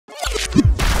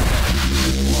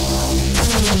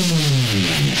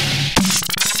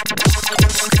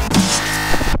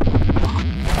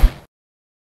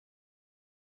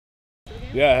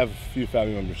Yeah, I have a few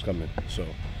family members coming, so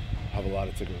I have a lot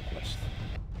of ticket requests.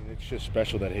 It's just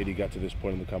special that Haiti got to this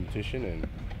point in the competition, and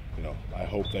I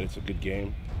hope that it's a good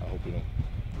game. I hope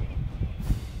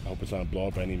I hope it's not a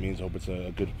blowout by any means. I hope it's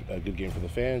a good game for the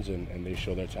fans, and they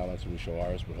show their talents and we show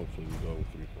ours. But hopefully we go with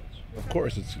 3 points. Of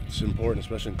course, it's important,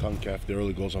 especially in CONCACAF. The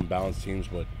early goes on balanced teams,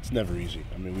 but it's never easy.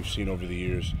 I mean, we've seen over the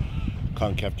years,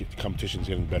 CONCACAF competition's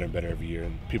getting better and better every year,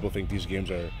 and people think these games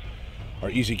are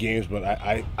easy games, but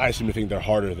I seem to think they're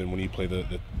harder than when you play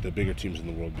the bigger teams in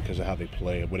the world because of how they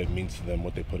play, what it means to them,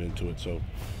 what they put into it. So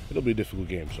it'll be a difficult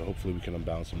game. So hopefully we can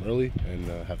unbalance them early and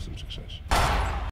have some success.